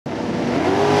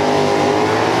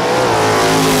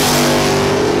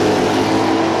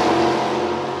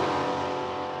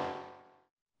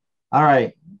All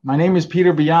right. My name is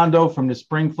Peter Biondo from the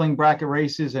Spring Fling Bracket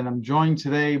Races, and I'm joined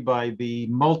today by the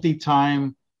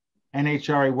multi-time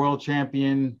NHRA World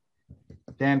Champion,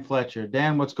 Dan Fletcher.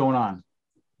 Dan, what's going on?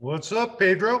 What's up,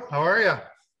 Pedro? How are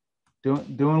you?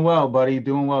 Doing well, buddy.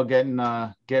 Doing well, getting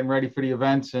ready for the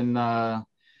events. And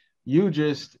you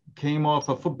just came off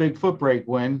a big foot brake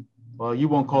win. Well, you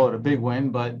won't call it a big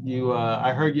win, but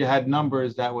I heard you had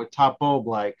numbers that were top bulb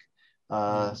like.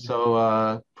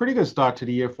 Pretty good start to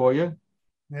the year for you.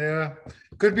 Yeah,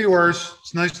 could be worse.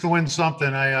 It's nice to win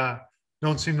something. I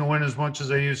don't seem to win as much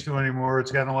as I used to anymore.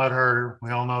 It's gotten a lot harder.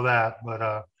 We all know that.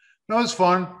 But no, it's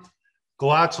fun.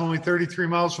 Galat's only 33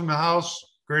 miles from the house.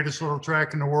 Greatest little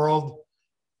track in the world.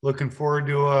 Looking forward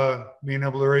to being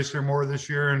able to race there more this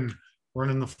year and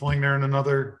running the Fling there in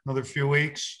another few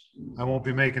weeks. I won't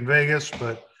be making Vegas,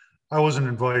 but I wasn't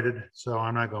invited, so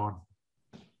I'm not going.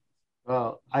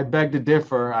 Well, I beg to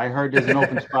differ. I heard there's an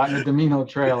open spot in the Domino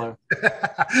trailer.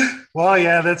 Well,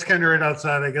 yeah, that's kind of right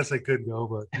outside. I guess I could go,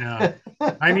 but yeah,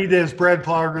 I need to, as Brad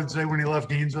Plower would say when he left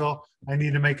Gainesville, I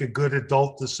need to make a good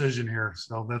adult decision here.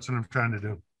 So that's what I'm trying to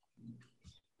do.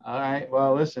 All right.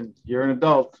 Well, listen, you're an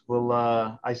adult.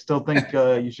 Well, I still think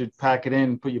you should pack it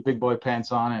in, put your big boy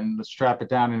pants on, and let's strap it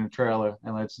down in the trailer,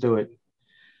 and let's do it.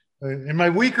 In my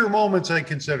weaker moments, I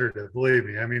considered it. Believe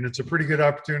me. I mean, it's a pretty good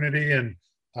opportunity, and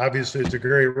obviously it's a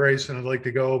great race, and I'd like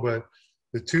to go. But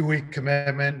the 2 week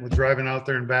commitment with driving out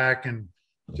there and back, and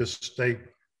just they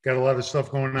got a lot of stuff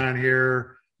going on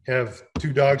here. Have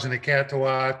 2 dogs and a cat to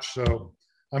watch, so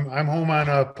I'm home on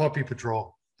a puppy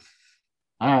patrol.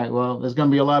 All right. Well, there's going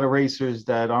to be a lot of racers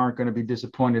that aren't going to be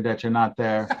disappointed that you're not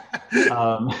there.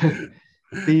 Um,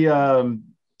 the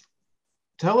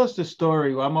Tell us the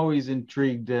story. I'm always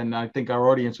intrigued, and I think our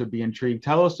audience would be intrigued.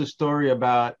 Tell us the story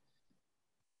about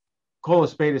call a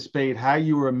spade, how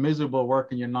you were miserable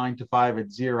working your 9 to 5 at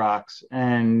Xerox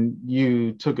and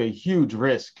you took a huge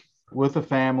risk with a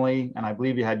family. And I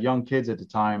believe you had young kids at the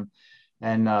time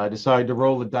and decided to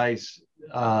roll the dice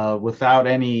without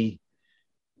any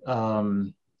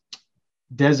um,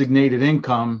 designated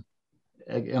income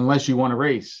unless you want to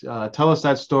race. Tell us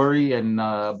that story. And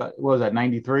what was that,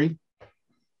 93?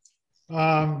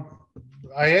 Um,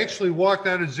 I actually walked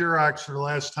out of Xerox for the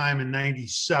last time in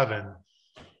 '97,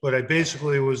 but I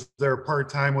basically was there part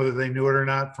time, whether they knew it or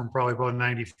not, from probably about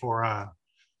 '94 on.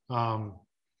 Um,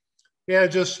 yeah,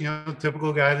 just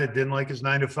typical guy that didn't like his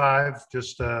 9 to 5,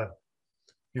 just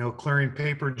clearing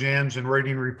paper jams and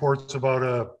writing reports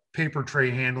about paper tray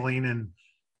handling and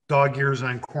dog ears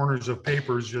on corners of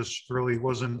papers. Just really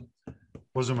wasn't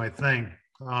my thing.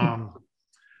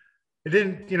 It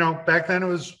didn't, back then it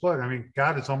was what? I mean,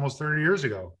 God, it's almost 30 years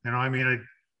ago. I mean, I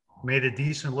made a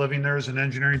decent living there as an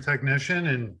engineering technician,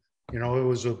 and it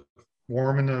was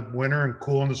warm in the winter and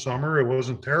cool in the summer. It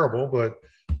wasn't terrible, but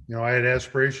I had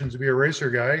aspirations to be a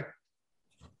racer guy.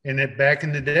 And back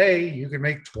in the day, you could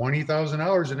make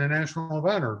 $20,000 in a national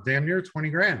event, or damn near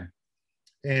 20 grand,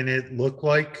 and it looked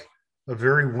like a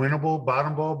very winnable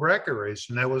bottom ball bracket race,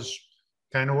 and that was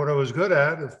kind of what I was good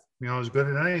at. If I was good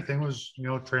at anything, was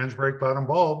trans brake bottom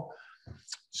bulb.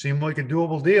 Seemed like a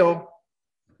doable deal.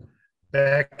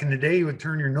 Back in the day, you would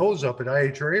turn your nose up at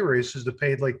IHRA races that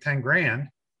paid like 10 grand.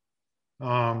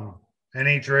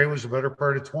 NHRA was the better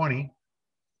part of 20,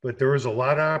 but there was a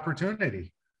lot of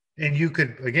opportunity. And you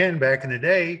could, again, back in the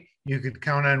day, you could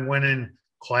count on winning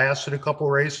class at a couple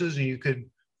races, and you could,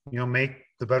 make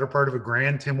the better part of a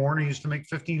grand. Tim Warner used to make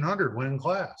 1,500 winning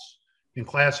class. And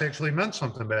class actually meant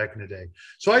something back in the day.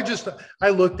 So I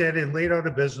looked at it and laid out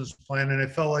a business plan, and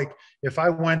it felt like if I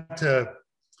went to,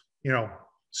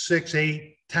 6,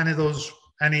 8, 10 of those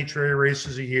NHRA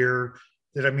races a year,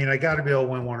 that I got to be able to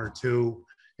win 1 or 2.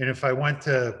 And if I went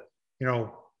to, 3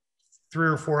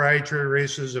 or 4 IHRA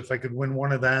races, if I could win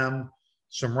one of them,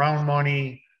 some round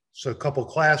money, so a couple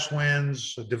class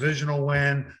wins, a divisional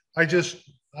win, I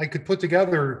could put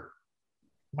together.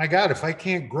 My God, if I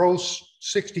can't gross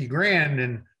 60 grand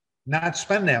and not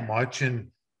spend that much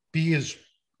and be as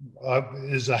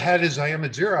ahead as I am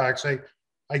at Xerox,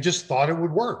 I just thought it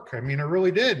would work. I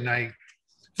really did. And I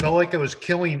felt like I was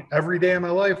killing every day of my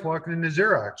life walking into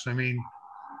Xerox.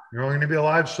 You're only going to be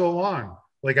alive so long.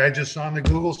 Like I just saw on the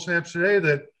Google Snaps today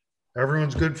that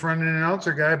everyone's good friend and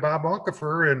announcer guy, Bob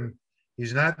Unkefer, and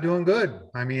he's not doing good.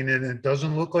 And it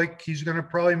doesn't look like he's going to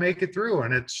probably make it through.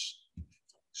 And it's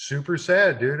super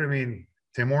sad, dude.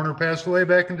 Tim Warner passed away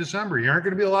back in December. You aren't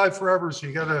going to be alive forever, so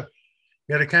you gotta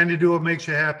kind of do what makes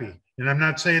you happy. And I'm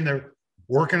not saying that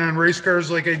working on race cars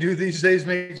like I do these days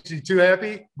makes you too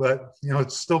happy, but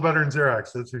it's still better than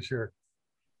Xerox, that's for sure.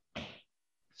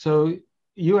 So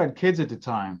you had kids at the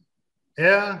time.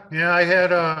 Yeah, I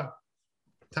had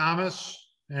Thomas,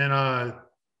 and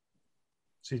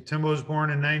see, Timbo was born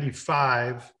in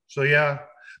 95. So yeah,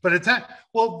 but at time,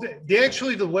 well,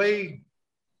 actually the way,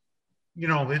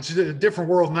 it's a different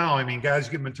world now. I mean, guys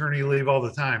get maternity leave all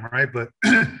the time, right? But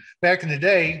back in the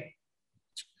day,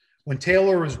 when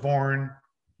Taylor was born,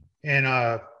 and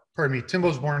pardon me,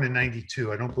 Timbo's born in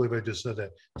 92. I don't believe I just said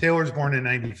that. Taylor's born in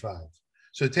 95.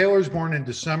 So Taylor's born in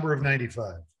December of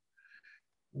 95.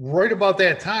 Right about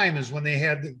that time is when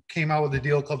they came out with a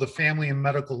deal called the Family and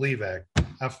Medical Leave Act,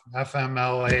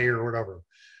 FMLA or whatever.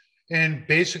 And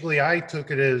basically I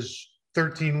took it as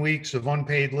 13 weeks of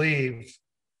unpaid leave,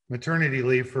 maternity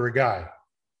leave for a guy.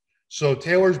 So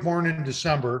Taylor's born in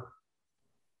December.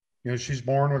 She's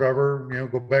born, whatever,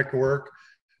 go back to work.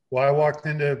 Well, I walked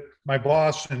into my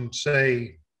boss and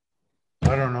say,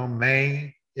 I don't know,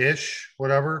 May-ish,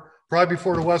 whatever, probably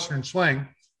before the Western Swing,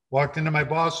 walked into my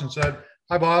boss and said,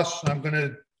 hi, boss, I'm going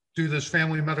to do this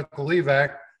Family Medical Leave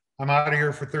Act. I'm out of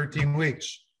here for 13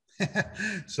 weeks.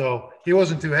 So he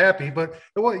wasn't too happy, but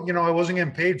it was, I wasn't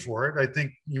getting paid for it. I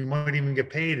think you might even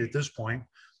get paid at this point,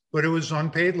 but it was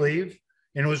unpaid leave.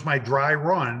 And it was my dry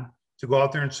run to go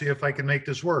out there and see if I could make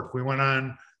this work. We went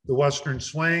on the Western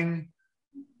Swing.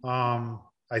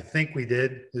 I think we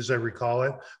did, as I recall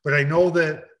it, but I know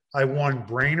that I won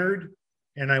Brainerd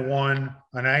and I won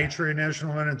an IHRA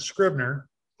National Event at Scribner.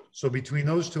 So between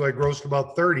those two, I grossed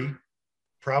about 30,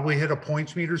 probably hit a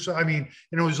points meter. So, I mean,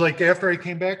 and it was like, after I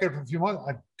came back after a few months,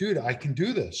 dude, I can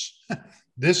do this.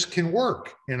 This can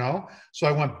work, So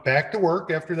I went back to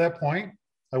work after that point.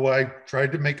 I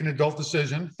tried to make an adult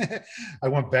decision. I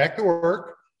went back to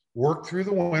work, worked through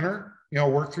the winter,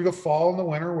 worked through the fall and the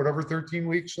winter, whatever 13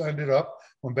 weeks ended up,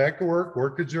 went back to work,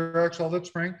 worked at Xerox all that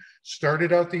spring,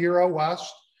 started out the year out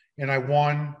west, and I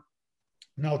won.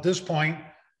 Now at this point,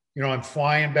 I'm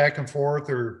flying back and forth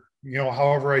or,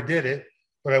 however I did it,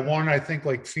 but I won, I think,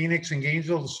 like Phoenix and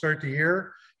Gainesville to start the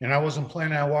year. And I wasn't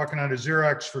planning on walking out of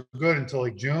Xerox for good until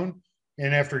like June.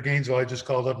 And after Gainesville, I just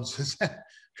called up and said,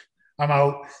 I'm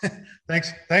out.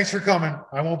 Thanks for coming.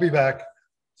 I won't be back.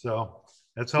 So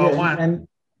that's how it went.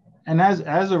 And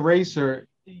as a racer,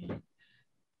 I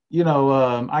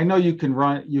know you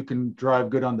can drive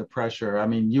good under pressure. I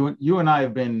mean, you and I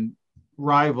have been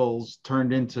rivals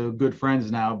turned into good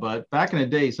friends now, but back in the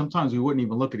day, sometimes we wouldn't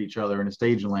even look at each other in the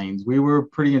staging lanes. We were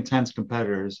pretty intense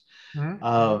competitors.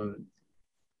 Mm-hmm.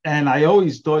 And I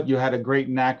always thought you had a great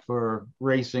knack for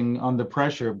racing under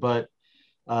pressure, but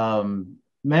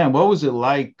man, what was it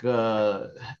like?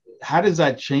 How does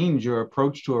that change your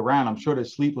approach to a round? I'm sure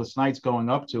there's sleepless nights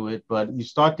going up to it, but you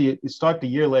start the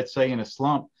year, let's say, in a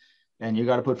slump, and you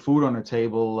got to put food on the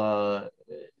table.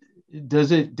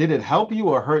 Did it help you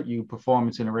or hurt you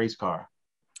performance in a race car?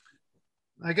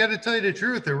 I got to tell you the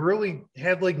truth, it really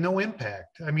had like no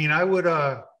impact. I mean, I would,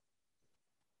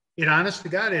 it honest to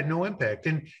God, it had no impact.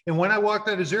 And when I walked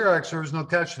out of Xerox, there was no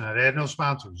catching that. I had no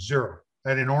sponsors, zero. I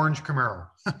had an orange Camaro.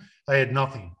 I had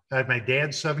nothing. I had my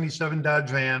dad's 77 Dodge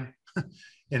van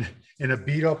in a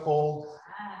beat up old.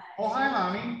 Oh, hi,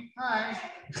 Mommy. Hi.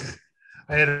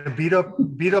 I had a beat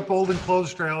up old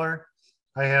enclosed trailer.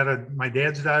 I had my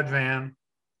dad's Dodge van.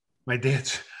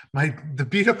 The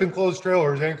beat up enclosed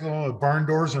trailer was actually one with barn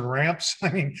doors and ramps. I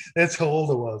mean, that's how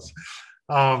old it was.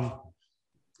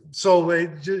 So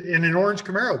in an orange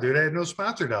Camaro, dude, I had no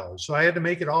sponsor dollars. So I had to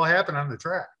make it all happen on the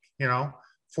track,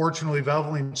 Fortunately,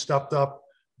 Valvoline stepped up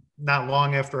not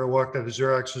long after I walked out of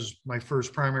Xerox as my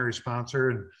first primary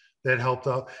sponsor, and that helped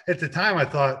out. At the time, I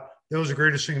thought that was the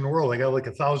greatest thing in the world. I got like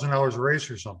 $1,000 a race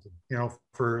or something,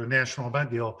 for a national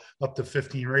event deal, up to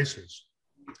 15 races.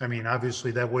 I mean,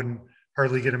 obviously that wouldn't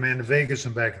hardly get a man to Vegas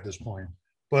and back at this point.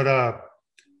 But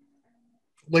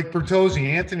like Bertozzi,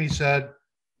 Anthony said,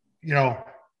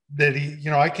 that he,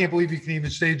 I can't believe you can even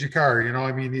stage a car.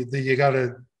 I mean, you got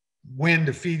to win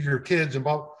to feed your kids. And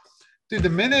about, dude, the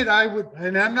minute I would,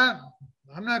 and I'm not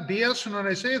BSing when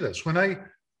I say this, when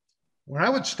I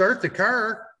would start the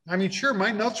car, I mean, sure,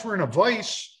 my nuts were in a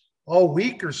vice all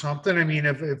week or something. I mean,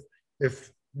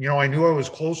 if I knew I was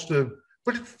close to,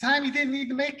 but at the time you didn't need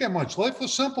to make that much. Life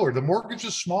was simpler. The mortgage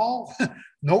was small,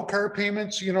 no car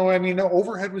payments, I mean, the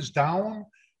overhead was down,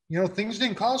 things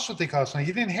didn't cost what they cost now.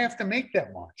 You didn't have to make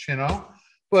that much,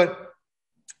 but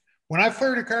when I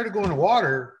fired a car to go in the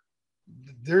water,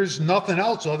 there's nothing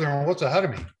else other than what's ahead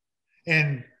of me.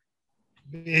 And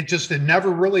it never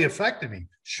really affected me.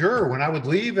 Sure, when I would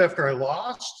leave after I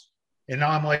lost, and now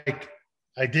I'm like,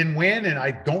 I didn't win, and I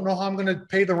don't know how I'm going to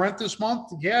pay the rent this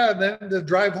month. Yeah, then the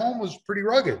drive home was pretty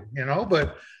rugged,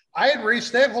 but I had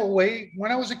raced that whole way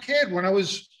when I was a kid, when I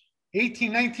was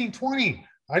 18, 19, 20.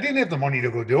 I didn't have the money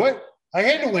to go do it. I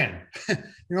had to win.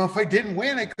 If I didn't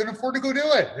win, I couldn't afford to go do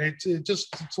it.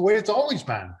 It's the way it's always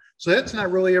been. So that's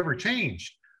not really ever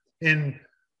changed. And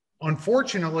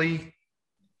unfortunately,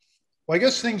 well, I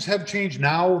guess things have changed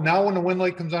now. Now, when the win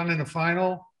light comes on in the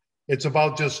final, it's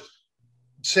about just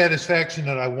satisfaction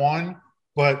that I won.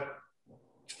 But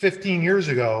 15 years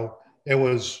ago, it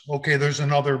was okay. There's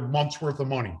another month's worth of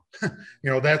money.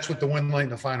 That's what the win light in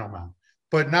the final meant.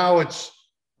 But now it's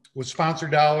with sponsor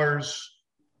dollars.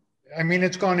 I mean,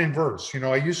 it's gone inverse.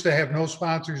 I used to have no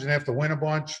sponsors and have to win a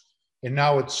bunch. And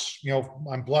now it's,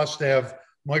 I'm blessed to have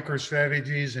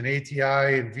MicroStrategies and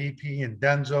ATI and VP and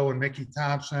Denzo and Mickey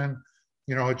Thompson.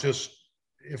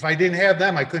 If I didn't have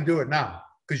them, I couldn't do it now,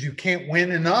 because you can't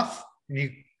win enough.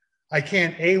 And I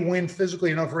can't win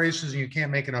physically enough races, and you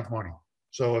can't make enough money.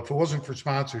 So if it wasn't for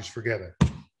sponsors, forget it.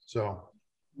 So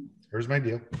there's my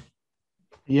deal.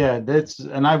 Yeah,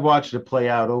 and I've watched it play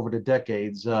out over the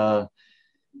decades.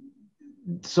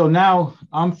 So now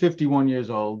I'm 51 years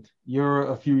old.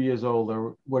 You're a few years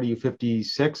older. What are you,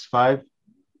 56, 5?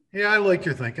 Yeah, I like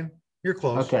your thinking. You're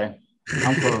close. Okay,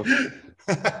 I'm close.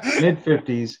 Mid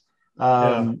 50s.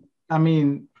 Yeah. I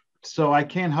mean, so I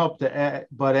can't help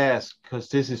but ask, because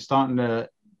this is starting to,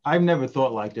 I've never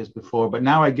thought like this before, but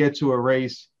now I get to a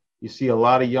race, you see a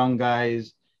lot of young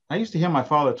guys. I used to hear my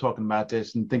father talking about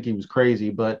this and think he was crazy,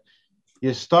 but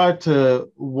you start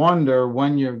to wonder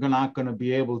when you're not going to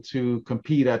be able to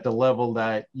compete at the level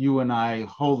that you and I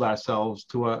hold ourselves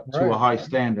to a high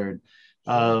standard.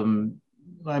 I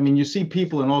mean, you see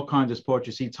people in all kinds of sports.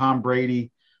 You see Tom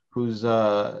Brady, who's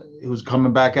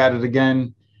coming back at it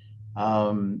again.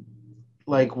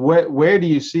 Like, where do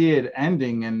you see it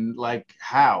ending, and like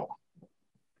how?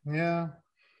 Yeah.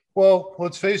 Well,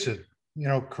 let's face it.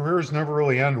 Careers never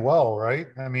really end well, right?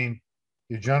 I mean,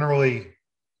 you generally,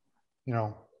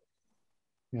 you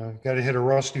got to hit a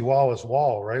Rusty Wallace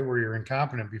wall, right, where you're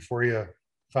incompetent before you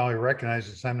finally recognize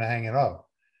it's time to hang it up.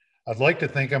 I'd like to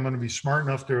think I'm going to be smart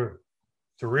enough to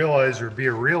realize, or be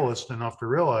a realist enough to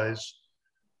realize,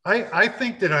 I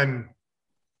think that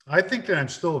I'm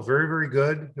still very, very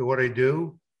good at what I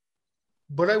do,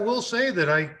 but I will say that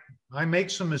I make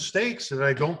some mistakes that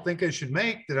I don't think I should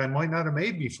make, that I might not have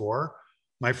made before.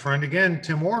 My friend, again,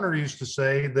 Tim Warner, used to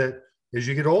say that as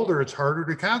you get older, it's harder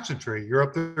to concentrate. You're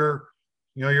up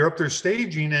there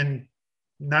staging, and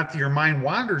not that your mind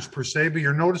wanders per se, but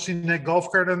you're noticing that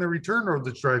golf cart on the return road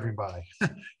that's driving by.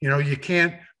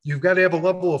 You've got to have a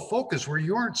level of focus where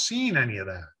you aren't seeing any of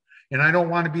that. And I don't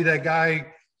want to be that guy,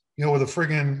 with a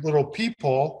friggin' little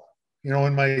peephole,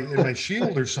 in my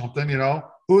shield or something.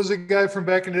 Who was the guy from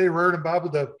back in the day, Rard and Bob,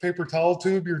 with the paper towel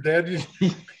tube? Your dad used,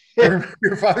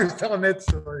 your father's telling that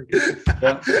story.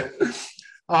 Yeah.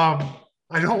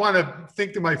 I don't want to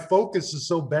think that my focus is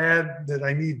so bad that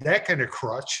I need that kind of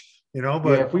crutch,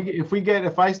 But yeah,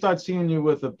 if I start seeing you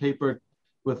with a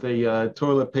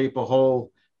toilet paper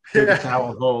hole, paper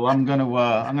towel hole, I'm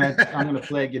gonna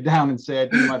flag you down and say I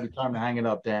think it might be time to hang it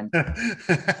up, Dan.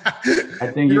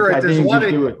 I think you're right. There's a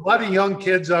lot of young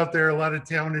kids out there, a lot of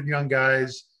talented young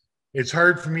guys. It's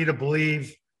hard for me to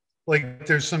believe. Like,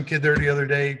 there's some kid there the other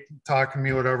day talking to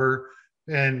me, whatever,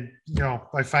 and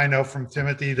I find out from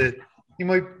Timothy that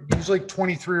he's like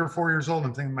 23 or 4 years old.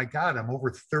 I'm thinking, my God, I'm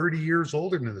over 30 years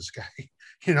older than this guy,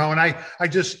 and I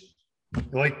just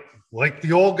like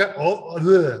the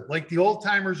old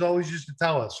timers always used to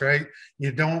tell us, right?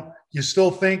 You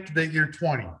still think that you're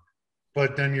 20,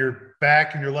 but then your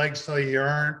back and your legs tell you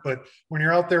aren't. But when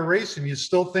you're out there racing, you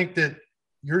still think that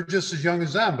you're just as young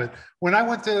as them. But when I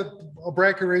went to a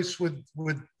bracket race with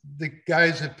the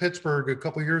guys at Pittsburgh a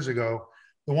couple of years ago,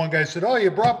 the one guy said, "Oh,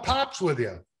 you brought Pops with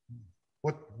you."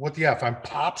 What the F? I'm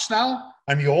Pops now?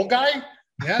 I'm the old guy?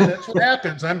 Yeah, that's what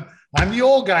happens. I'm the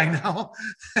old guy now.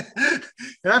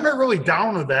 And I'm not really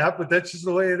down with that, but that's just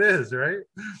the way it is, right?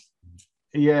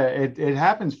 Yeah, it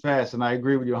happens fast, and I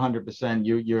agree with you 100%.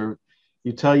 You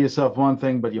tell yourself one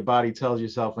thing, but your body tells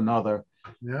yourself another.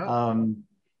 Yeah.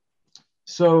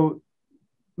 So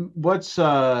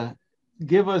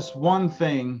give us one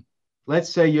thing. Let's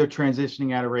say you're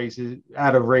transitioning out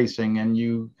of racing, and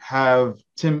you have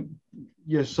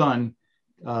your son,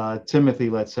 Timothy,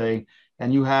 let's say,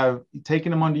 and you have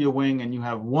taken him under your wing, and you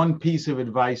have one piece of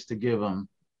advice to give him.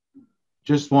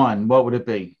 Just one. What would it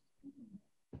be?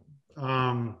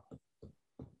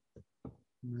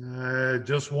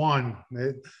 Just one.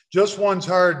 Just one's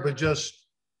hard, but just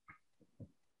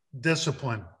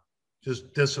discipline.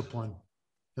 Just discipline.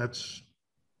 That's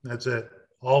it.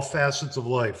 All facets of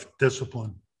life,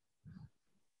 discipline.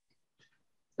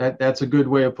 That's a good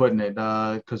way of putting it,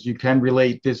 because you can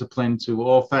relate discipline to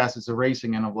all facets of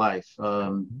racing and of life.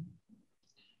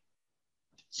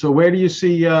 So where do you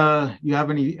see you have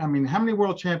any? I mean, how many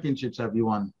world championships have you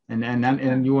won?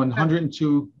 And you won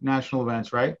 102 national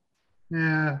events, right?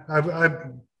 Yeah,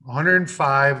 I've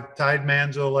 105, tied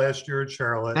Manzo last year at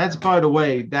Charlotte. That's, by the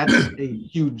way, that's a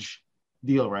huge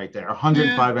deal right there. Yeah,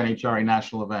 105 NHRA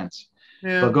national events. But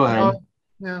yeah, go ahead. well,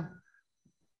 yeah.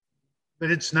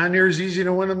 But it's not near as easy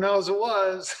to win them now as it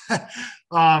was.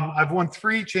 I've won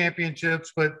 3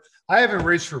 championships, but I haven't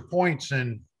raced for points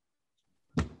in,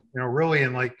 really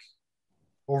in like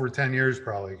over 10 years,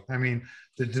 probably. I mean,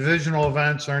 the divisional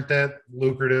events aren't that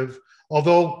lucrative,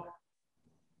 although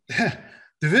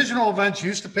divisional events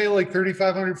used to pay like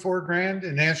 3,500, 4 grand,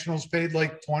 and nationals paid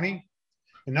like 20.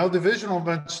 And now divisional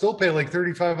events still pay like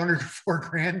 3,500 to 4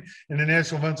 grand, and the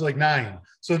national event's like 9.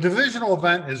 So divisional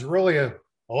event is really a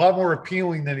lot more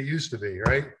appealing than it used to be,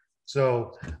 right?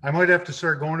 So I might have to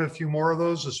start going to a few more of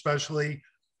those, especially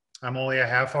I'm only a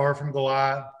half hour from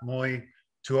Galat. I'm only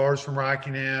 2 hours from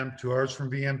Rockingham, 2 hours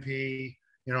from VMP.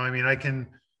 I can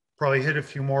probably hit a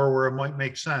few more where it might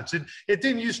make sense. It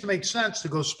didn't used to make sense to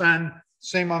go spend the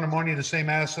same amount of money, the same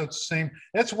assets, same.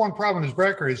 That's one problem is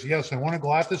Brecker is, yes, I want to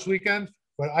go out this weekend,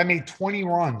 but I made 20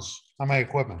 runs on my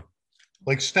equipment.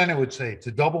 Like Stennett would say,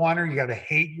 to double honor, you got to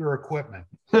hate your equipment,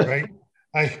 right?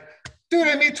 I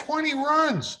made 20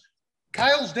 runs.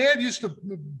 Kyle's dad used to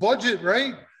budget,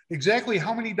 right? Exactly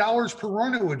how many dollars per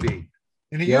run it would be.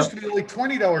 And it used to be like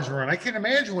 $20 a run. I can't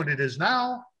imagine what it is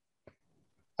now.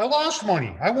 I lost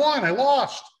money. I won. I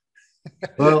lost.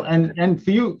 Well, and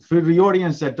for the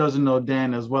audience that doesn't know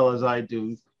Dan as well as I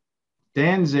do,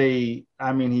 Dan's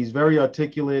he's very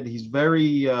articulate. He's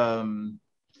very,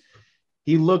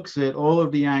 he looks at all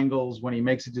of the angles when he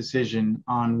makes a decision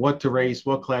on what to race,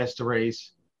 what class to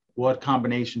race, what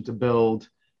combination to build.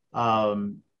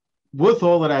 With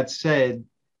all of that said,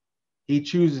 he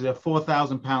chooses a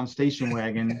 4,000-pound station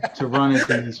wagon to run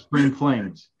into the spring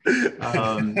flings,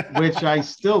 which I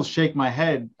still shake my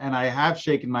head, and I have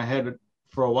shaken my head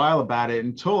for a while about it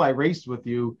until I raced with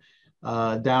you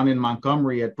down in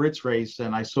Montgomery at Brits Race,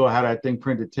 and I saw how that thing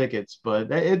printed tickets. But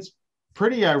it's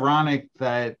pretty ironic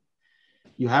that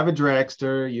you have a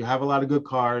dragster, you have a lot of good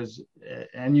cars,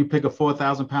 and you pick a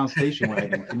 4,000-pound station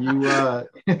wagon. Can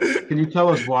you tell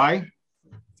us why?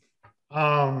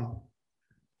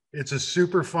 It's a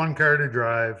super fun car to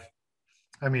drive.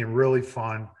 I mean, really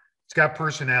fun. It's got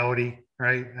personality,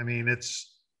 right? I mean,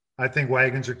 I think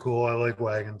wagons are cool. I like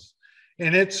wagons.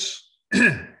 And it's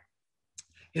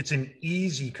an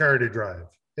easy car to drive.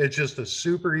 It's just a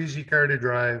super easy car to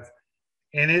drive.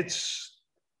 And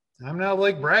I'm not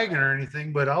like bragging or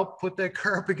anything, but I'll put that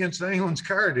car up against anyone's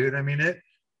car, dude. I mean, it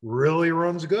really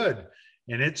runs good.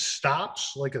 And it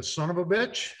stops like a son of a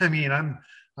bitch. I mean,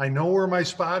 I know where my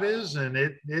spot is, and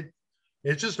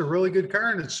it's just a really good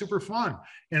car, and it's super fun.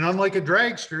 And unlike a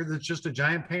dragster, that's just a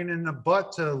giant pain in the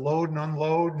butt to load and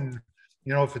unload. And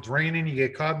if it's raining, you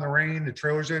get caught in the rain. The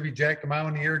trailer's have you jack them out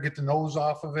in the air, get the nose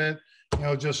off of it.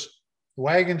 Just the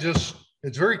wagon.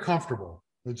 It's very comfortable.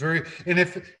 And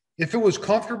if it was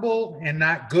comfortable and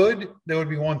not good, that would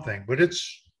be one thing. But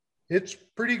it's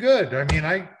pretty good. I mean,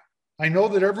 I know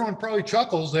that everyone probably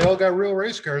chuckles. They all got real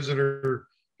race cars that are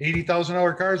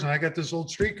 $80,000 cars, and I got this old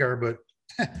street car, but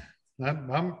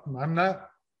I'm not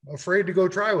afraid to go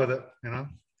try with it,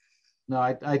 No,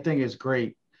 I think it's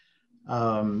great.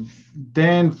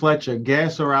 Dan Fletcher,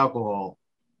 gas or alcohol?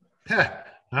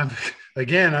 I'm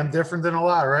different than a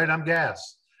lot, right? I'm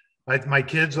gas. My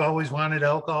kids always wanted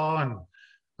alcohol, and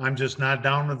I'm just not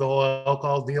down with the whole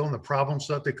alcohol deal and the problem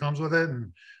stuff that comes with it.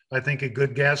 And I think a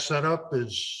good gas setup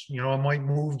is, I might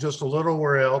move just a little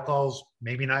where alcohol's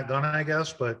maybe not gonna, I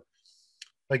guess. But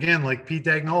again, like Pete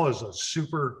Dagnall is a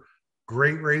super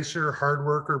great racer, hard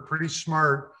worker, pretty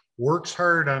smart, works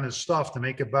hard on his stuff to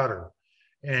make it better.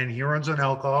 And he runs on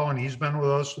alcohol, and he's been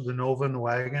with us with the Nova and the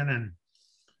wagon. And,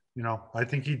 I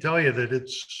think he'd tell you that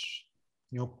it's,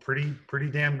 pretty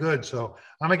damn good. So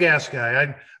I'm a gas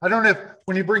guy. I don't have,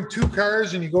 when you bring 2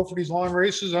 cars and you go for these long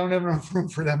races, I don't have enough room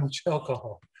for that much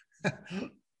alcohol.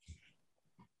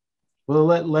 Well,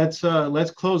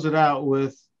 let's close it out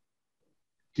with,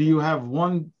 do you have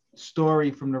one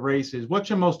story from the races? What's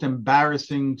your most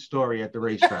embarrassing story at the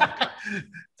racetrack?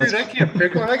 Dude, I can't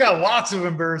pick one. I got lots of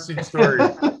embarrassing stories.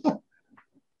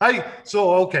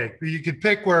 Okay, you could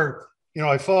pick where,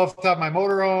 I fell off the top of my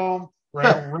motorhome, where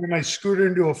I ran my scooter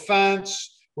into a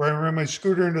fence, where I ran my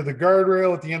scooter into the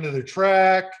guardrail at the end of the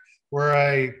track,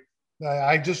 where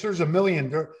there's a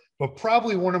million, but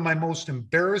probably one of my most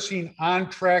embarrassing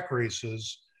on-track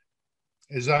races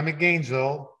is I'm at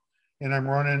Gainesville, and I'm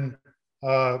running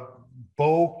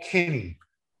Bo Kinney,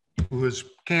 who is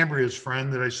Cambria's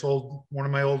friend that I sold one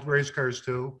of my old race cars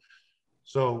to.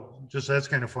 So just that's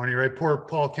kind of funny, right? Poor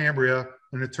Paul Cambria,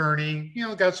 an attorney,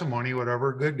 got some money,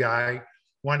 whatever, good guy,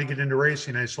 wanted to get into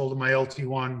racing. I sold him my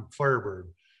LT1 Firebird.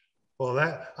 Well,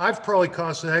 that I've probably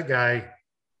cost that guy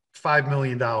 $5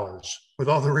 million with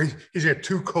all the race. He's got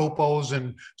 2 Copos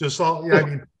and just all, I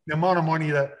mean, the amount of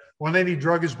money that, when then he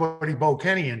drug his buddy Bo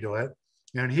Kenny into it,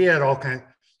 and he had all kinds.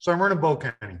 So I'm running Bo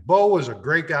Kenny. Bo was a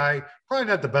great guy, probably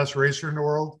not the best racer in the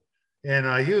world.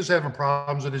 And he was having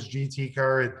problems with his GT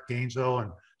car at Gainesville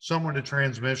and someone to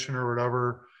transmission or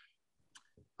whatever.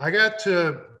 I got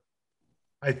to,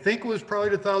 I think it was probably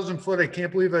the 1,000 foot. I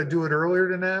can't believe I'd do it earlier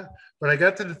than that. But I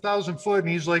got to the 1,000 foot and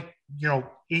he's like,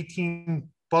 18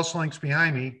 bus lengths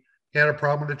behind me. He had a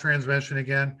problem with the transmission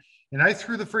again. And I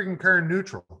threw the freaking car in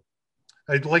neutral.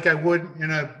 Like I would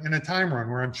in a time run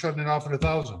where I'm shutting it off at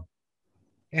 1,000.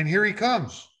 And here he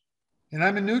comes. And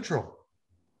I'm in neutral.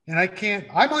 And I can't,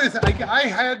 I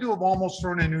had to have almost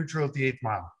thrown in neutral at the 8th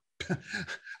mile.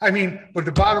 I mean, but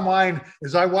the bottom line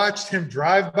is I watched him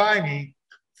drive by me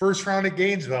first round at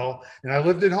Gainesville, and I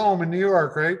lived at home in New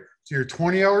York, right? So you're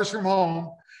 20 hours from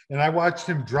home, and I watched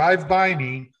him drive by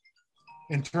me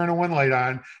and turn a wind light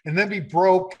on, and then be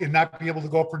broke and not be able to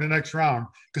go up for the next round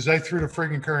because I threw the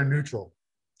friggin' car in neutral.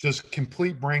 Just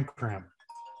complete brain cramp.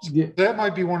 Yeah. That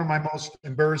might be one of my most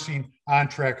embarrassing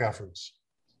on-track efforts.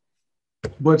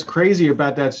 What's crazy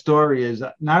about that story is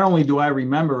not only do I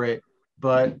remember it,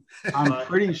 but I'm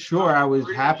pretty sure I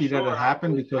was happy that it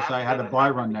happened because I had a buy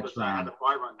run next round.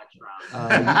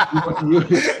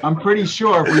 I'm pretty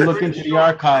sure if we look into the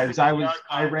archives, I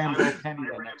ran Bo Kenny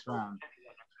that next round.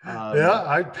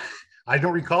 I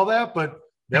don't recall that, but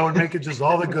that would make it just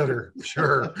all the gooder.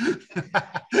 Sure.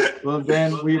 Well,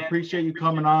 Dan, we appreciate you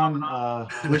coming on.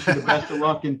 Wish you the best of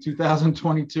luck in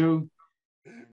 2022.